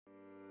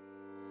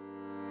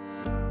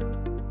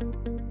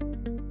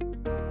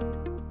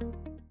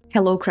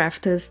Hello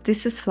crafters,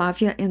 this is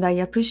Flavia and I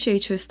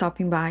appreciate you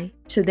stopping by.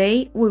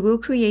 Today we will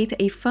create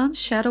a fun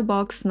shadow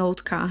box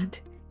note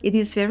card. It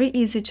is very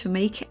easy to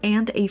make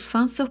and a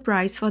fun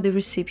surprise for the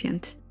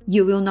recipient.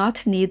 You will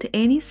not need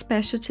any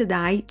specialty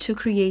die to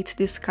create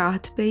this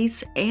card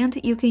base, and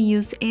you can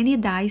use any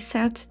die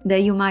set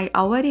that you might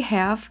already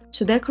have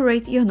to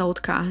decorate your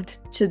note card.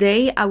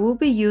 Today I will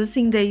be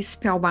using the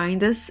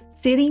Spellbinders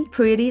Sitting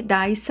Pretty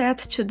die set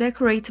to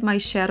decorate my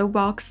shadow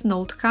box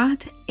note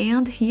card,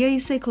 and here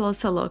is a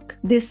closer look.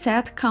 This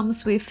set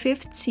comes with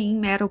 15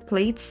 metal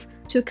plates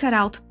to cut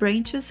out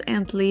branches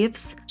and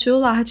leaves, 2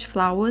 large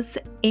flowers,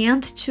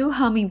 and 2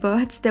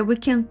 hummingbirds that we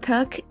can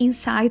tuck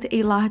inside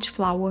a large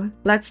flower.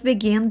 Let's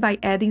begin by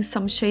adding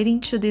some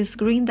shading to these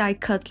green die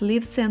cut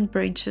leaves and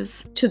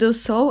branches. To do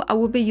so, I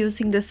will be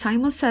using the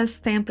Simon Says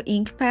Stamp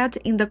ink pad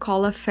in the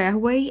color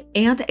Fairway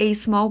and a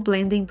small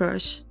blending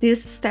brush.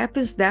 This step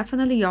is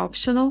definitely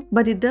optional,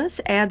 but it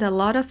does add a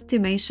lot of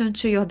dimension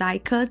to your die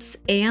cuts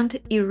and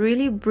it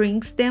really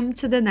brings them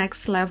to the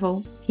next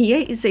level.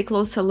 Here is a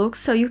closer look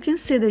so you can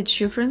see the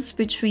difference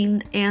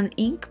between an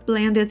ink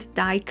blended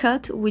die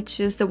cut, which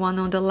is the one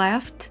on the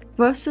left,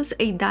 versus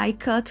a die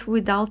cut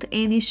without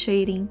any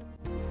shading.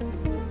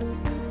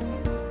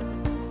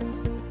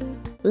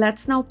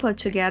 Let's now put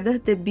together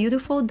the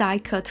beautiful die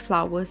cut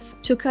flowers.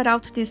 To cut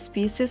out these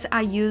pieces,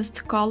 I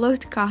used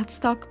colored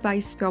cardstock by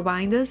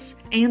Spellbinders,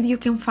 and you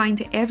can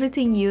find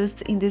everything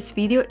used in this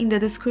video in the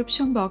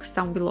description box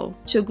down below.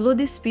 To glue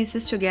these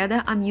pieces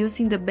together, I'm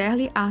using the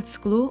Barely Arts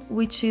glue,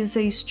 which is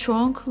a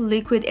strong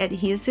liquid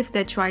adhesive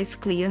that dries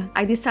clear.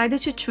 I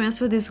decided to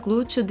transfer this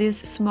glue to this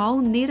small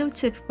needle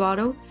tip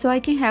bottle so I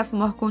can have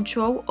more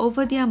control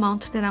over the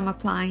amount that I'm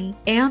applying.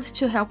 And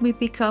to help me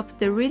pick up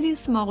the really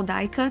small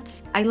die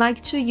cuts, I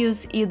like to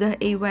use either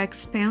a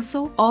wax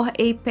pencil or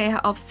a pair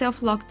of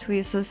self-lock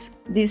tweezers.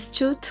 These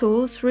two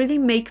tools really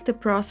make the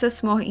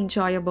process more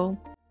enjoyable.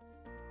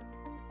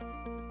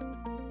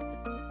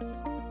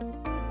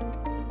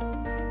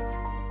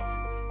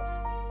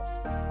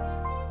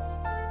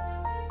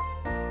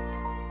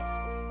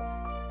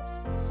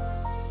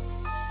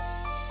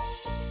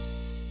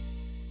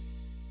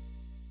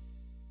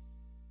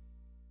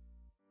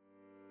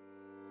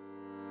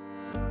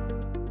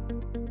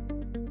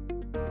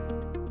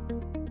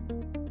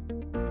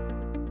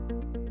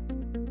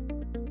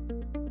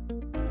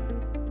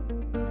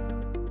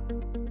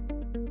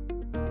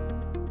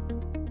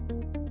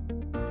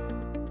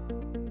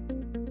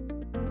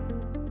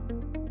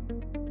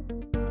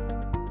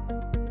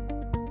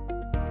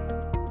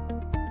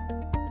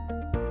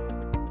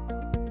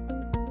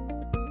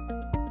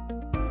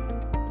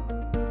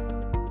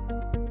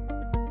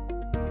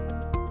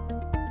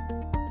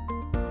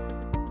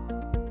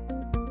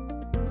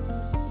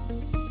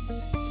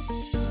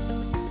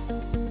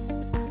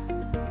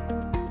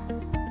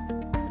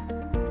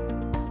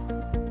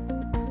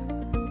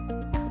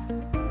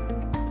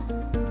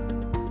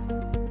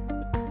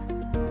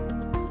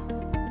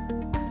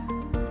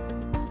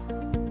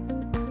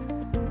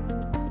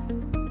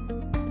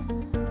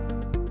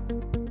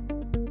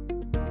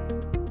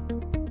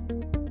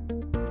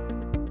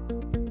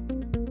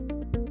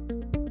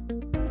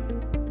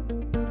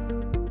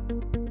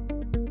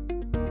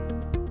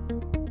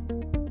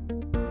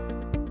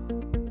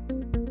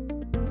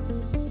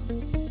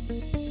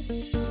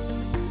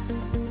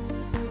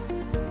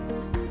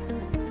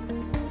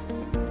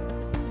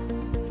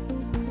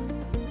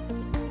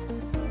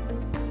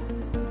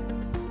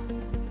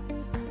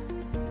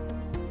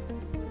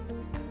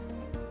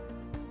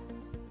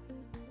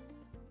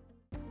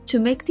 To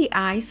make the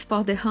eyes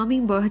for the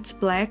hummingbirds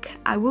black,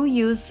 I will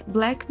use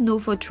black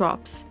Nouveau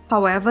drops.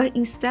 However,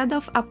 instead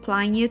of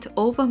applying it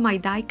over my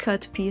die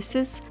cut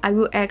pieces, I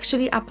will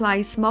actually apply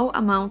a small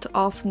amount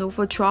of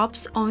Nouveau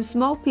drops on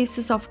small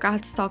pieces of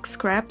cardstock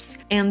scraps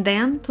and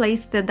then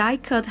place the die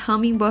cut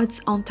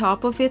hummingbirds on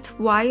top of it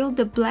while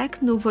the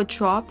black Nouveau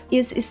drop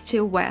is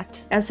still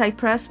wet. As I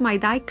press my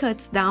die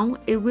cuts down,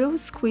 it will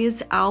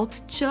squeeze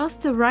out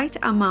just the right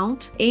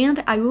amount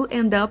and I will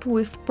end up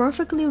with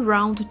perfectly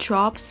round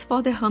drops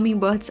for the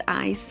hummingbird's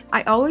eyes.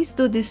 I always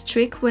do this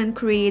trick when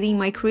creating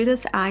my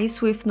critters'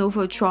 eyes with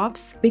Nouveau drops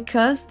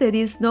because there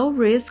is no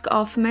risk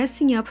of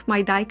messing up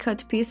my die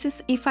cut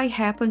pieces if I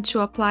happen to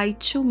apply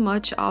too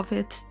much of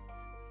it.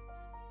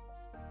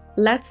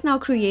 Let's now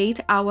create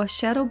our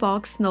shadow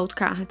box note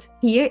card.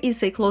 Here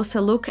is a closer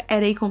look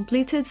at a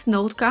completed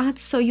note card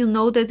so you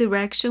know the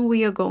direction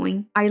we are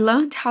going. I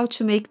learned how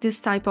to make this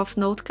type of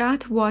note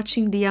card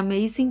watching the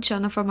amazing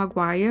Jennifer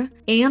Maguire,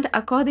 and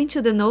according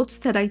to the notes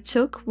that I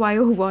took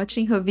while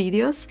watching her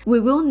videos, we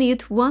will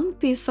need one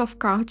piece of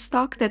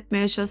cardstock that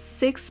measures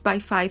 6 by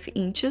 5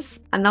 inches,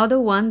 another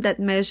one that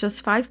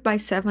measures 5 by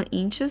 7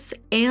 inches,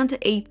 and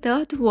a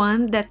third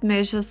one that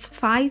measures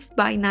 5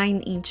 by 9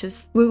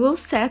 inches. We will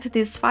set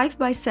this 5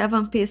 by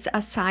 7 piece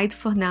aside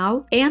for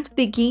now and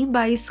begin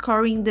by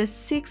scoring the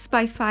 6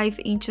 by 5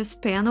 inches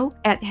panel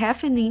at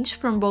half an inch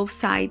from both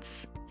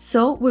sides.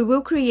 So we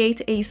will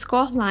create a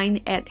score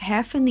line at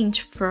half an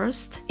inch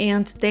first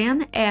and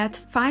then at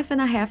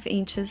 5.5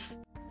 inches.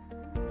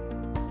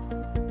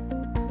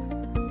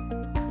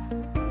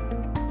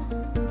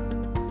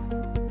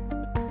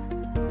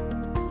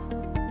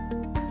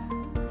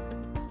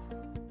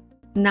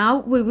 Now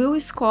we will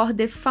score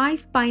the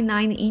 5 by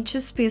 9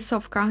 inches piece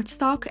of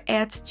cardstock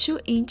at 2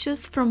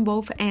 inches from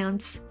both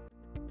ends.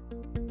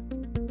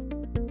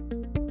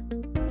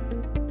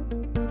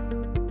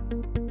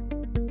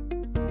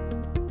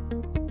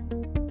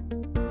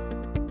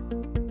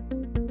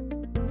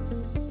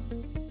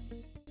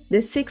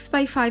 The 6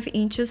 by 5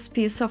 inches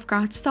piece of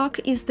cardstock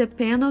is the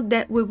panel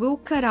that we will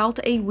cut out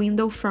a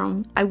window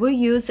from. I will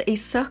use a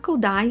circle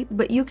die,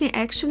 but you can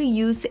actually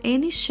use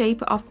any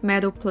shape of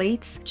metal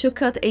plates to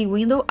cut a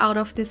window out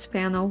of this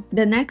panel.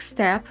 The next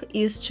step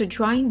is to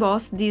dry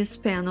emboss these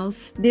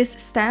panels. This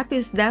step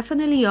is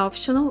definitely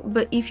optional,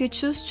 but if you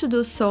choose to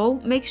do so,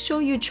 make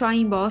sure you dry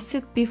emboss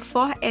it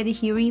before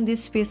adhering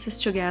these pieces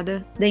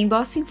together. The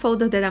embossing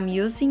folder that I'm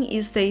using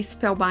is the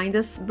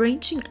Spellbinders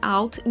Branching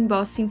Out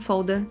embossing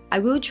folder. I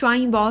will dry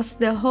emboss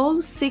the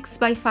whole 6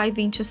 by 5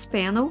 inches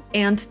panel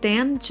and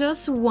then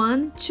just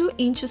one 2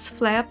 inches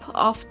flap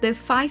of the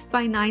 5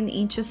 by 9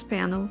 inches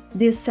panel.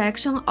 This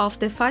section of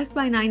the 5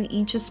 by 9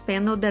 inches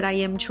panel that I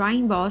am dry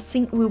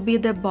embossing will be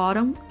the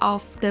bottom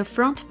of the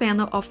front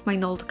panel of my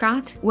note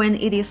card when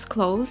it is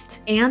closed,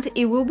 and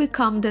it will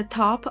become the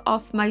top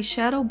of my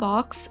shadow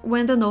box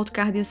when the note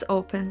card is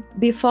open.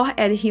 Before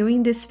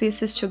adhering these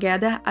pieces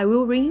together, I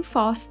will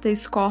reinforce the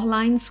score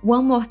lines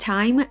one more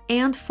time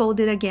and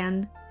fold it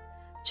again.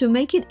 To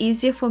make it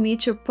easier for me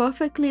to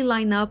perfectly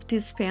line up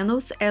these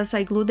panels as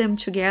I glue them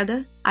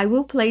together, I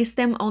will place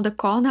them on the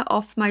corner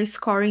of my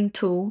scoring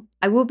tool.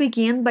 I will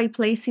begin by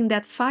placing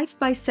that 5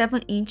 by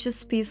 7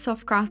 inches piece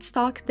of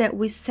cardstock that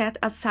we set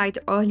aside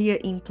earlier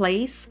in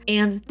place,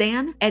 and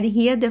then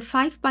adhere the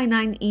 5 by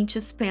 9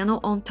 inches panel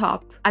on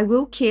top. I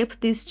will keep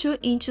this 2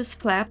 inches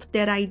flap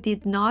that I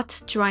did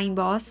not dry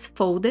emboss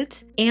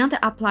folded and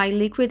apply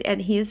liquid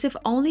adhesive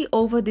only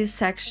over this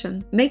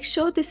section. Make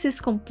sure this is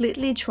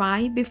completely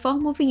dry before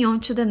moving on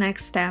to the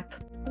next step.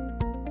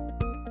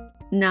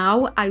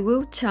 Now I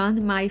will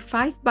turn my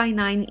 5 by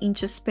 9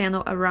 inches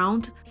panel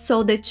around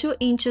so the 2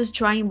 inches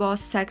dry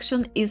emboss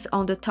section is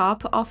on the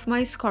top of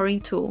my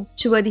scoring tool.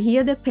 To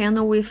adhere the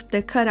panel with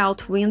the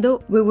cutout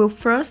window, we will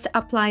first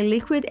apply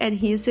liquid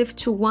adhesive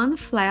to one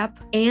flap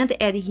and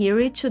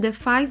adhere it to the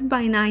 5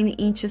 by 9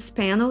 inches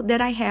panel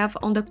that I have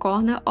on the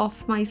corner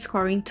of my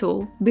scoring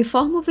tool.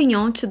 Before moving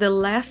on to the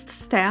last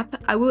step,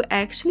 I will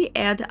actually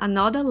add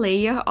another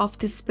layer of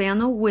this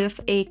panel with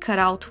a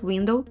cutout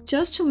window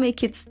just to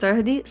make it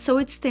sturdy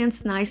so it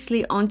stands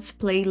nicely on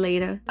display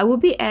later. I will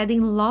be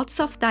adding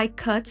lots of die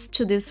cuts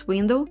to this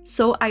window,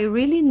 so I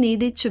really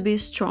need it to be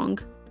strong.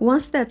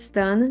 Once that's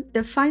done,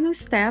 the final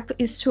step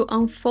is to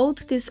unfold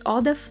this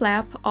other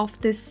flap of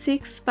the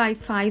 6 by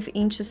 5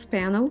 inches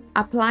panel,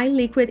 apply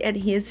liquid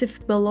adhesive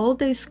below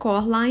the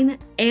score line,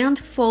 and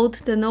fold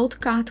the note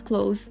card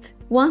closed.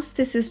 Once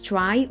this is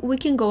dry, we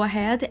can go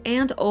ahead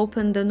and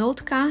open the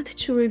note card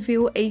to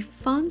reveal a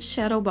fun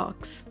shadow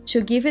box.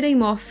 To give it a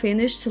more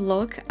finished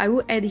look, I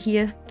will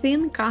adhere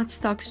thin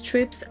cardstock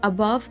strips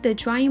above the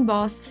dry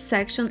embossed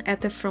section at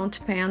the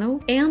front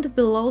panel and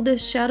below the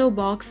shadow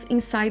box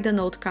inside the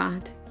note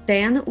card.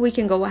 Then we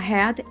can go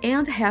ahead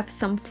and have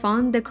some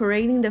fun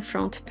decorating the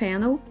front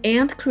panel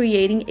and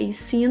creating a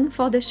scene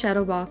for the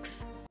shadow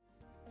box.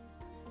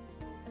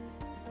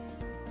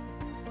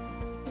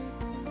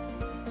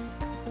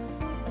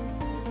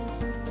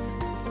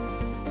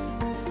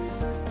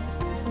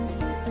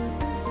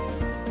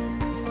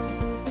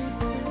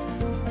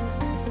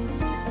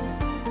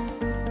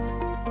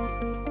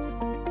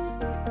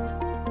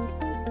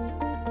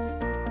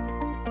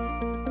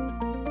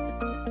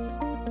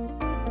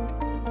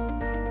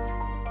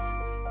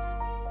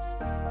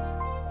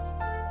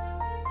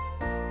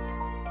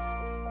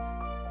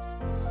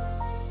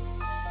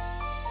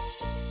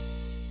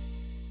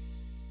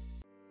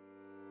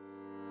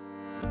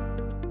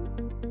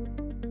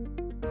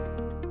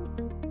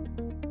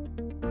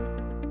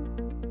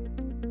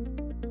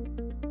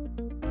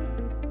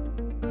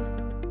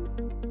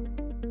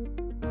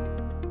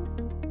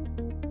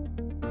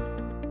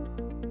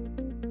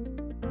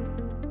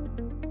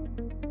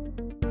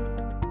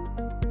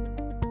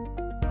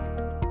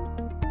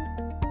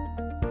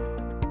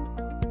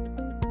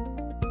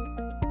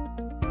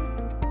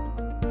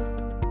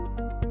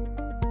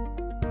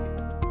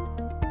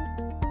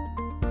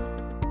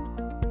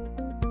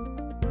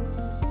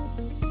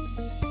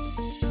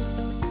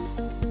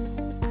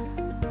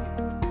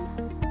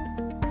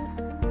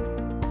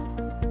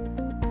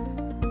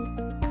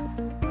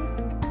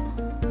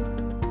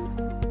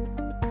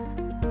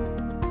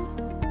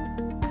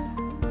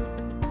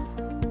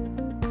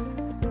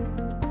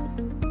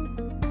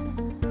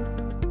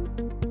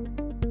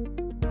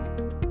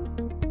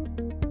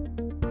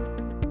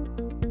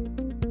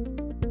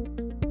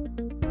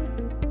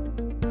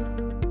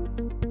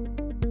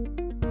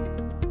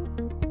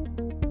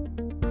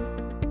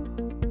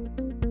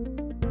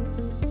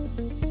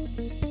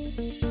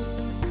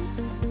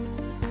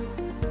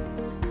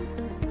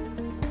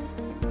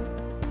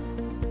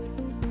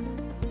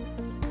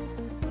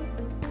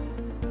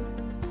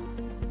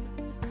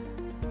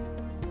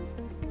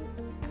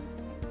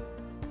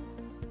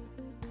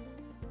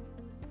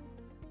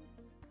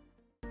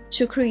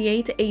 To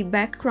create a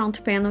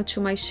background panel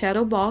to my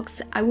shadow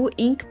box, I will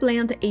ink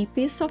blend a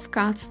piece of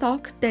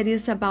cardstock that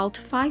is about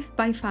 5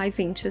 by 5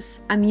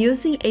 inches. I'm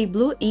using a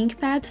blue ink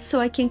pad so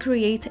I can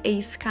create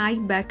a sky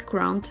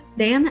background.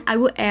 Then I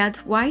will add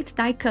white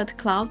die-cut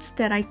clouds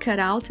that I cut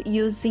out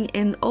using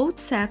an old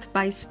set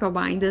by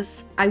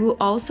Spellbinders. I will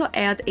also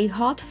add a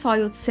hot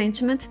foiled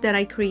sentiment that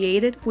I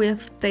created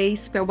with the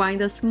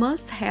Spellbinders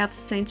must-have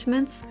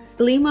sentiments,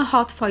 Glimmer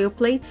hot foil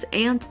plates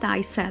and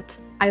die set.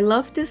 I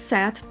love this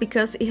set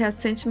because it has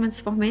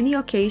sentiments for many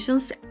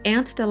occasions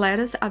and the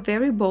letters are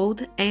very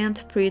bold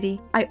and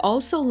pretty. I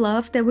also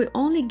love that we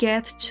only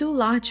get 2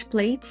 large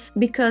plates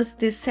because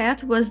this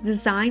set was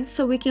designed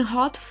so we can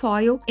hot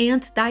foil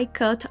and die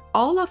cut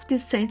all of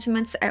these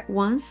sentiments at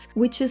once,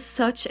 which is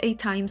such a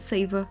time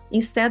saver.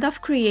 Instead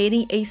of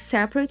creating a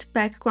separate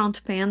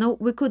background panel,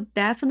 we could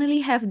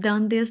definitely have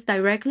done this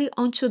directly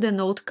onto the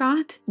note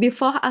card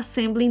before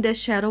assembling the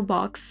shadow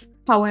box.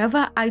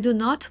 However, I do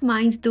not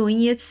mind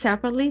doing it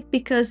separately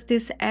because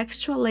this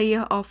extra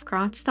layer of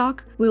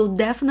cardstock will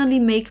definitely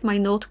make my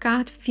note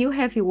card feel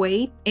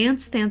heavyweight and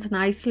stand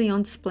nicely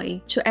on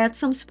display. To add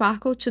some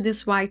sparkle to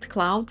these white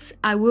clouds,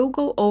 I will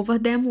go over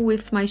them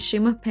with my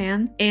shimmer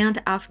pen,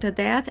 and after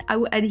that I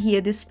will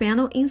adhere this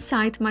panel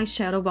inside my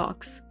shadow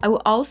box. I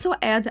will also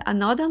add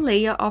another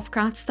layer of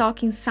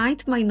cardstock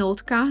inside my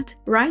note card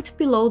right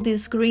below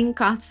this green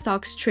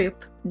cardstock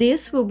strip.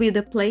 This will be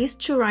the place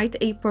to write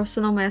a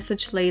personal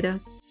message later.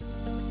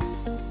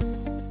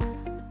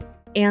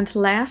 And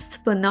last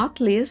but not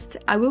least,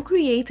 I will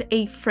create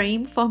a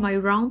frame for my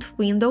round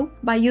window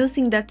by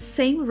using that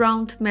same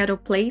round metal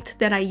plate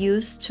that I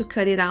used to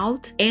cut it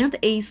out and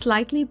a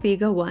slightly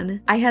bigger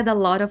one. I had a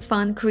lot of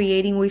fun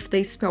creating with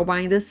the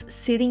Spellbinders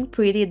Sitting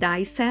Pretty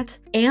die set,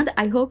 and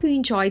I hope you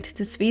enjoyed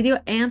this video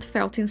and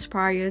felt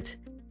inspired.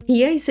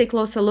 Here is a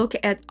closer look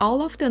at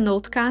all of the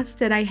note cards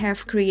that I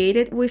have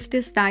created with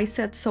this die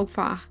set so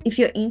far. If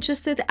you're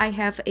interested, I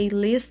have a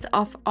list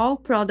of all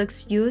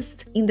products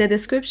used in the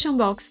description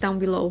box down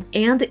below.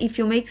 And if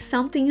you make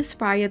something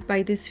inspired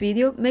by this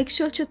video, make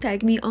sure to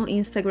tag me on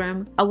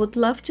Instagram. I would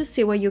love to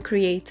see what you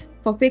create.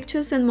 For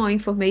pictures and more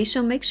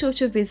information, make sure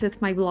to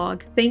visit my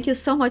blog. Thank you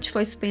so much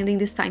for spending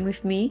this time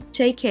with me.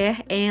 Take care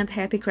and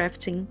happy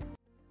crafting!